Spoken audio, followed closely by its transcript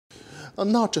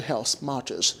Now to health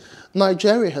matters.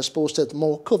 Nigeria has posted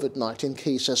more COVID-19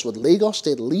 cases, with Lagos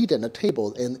State leading the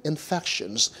table in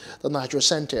infections. The Nigeria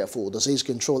Center for Disease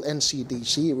Control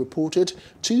 (NCDC) reported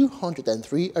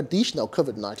 203 additional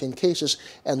COVID-19 cases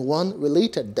and 1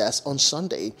 related death on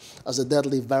Sunday, as the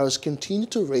deadly virus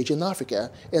continued to rage in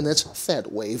Africa in its third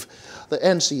wave. The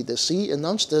NCDC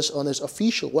announced this on its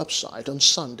official website on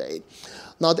Sunday.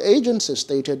 Now, the agency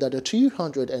stated that the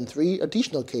 203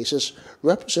 additional cases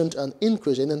represent an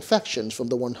increase in infections from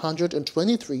the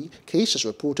 123 cases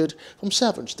reported from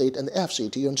 7 states and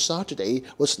FCT on Saturday,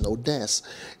 with no deaths.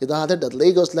 It added that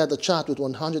Lagos led the chart with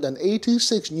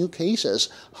 186 new cases,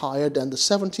 higher than the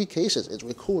 70 cases it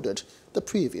recorded the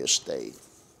previous day.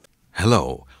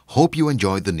 Hello, hope you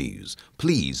enjoyed the news.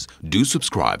 Please do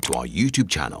subscribe to our YouTube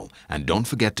channel and don't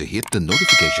forget to hit the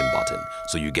notification button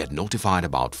so you get notified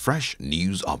about fresh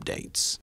news updates.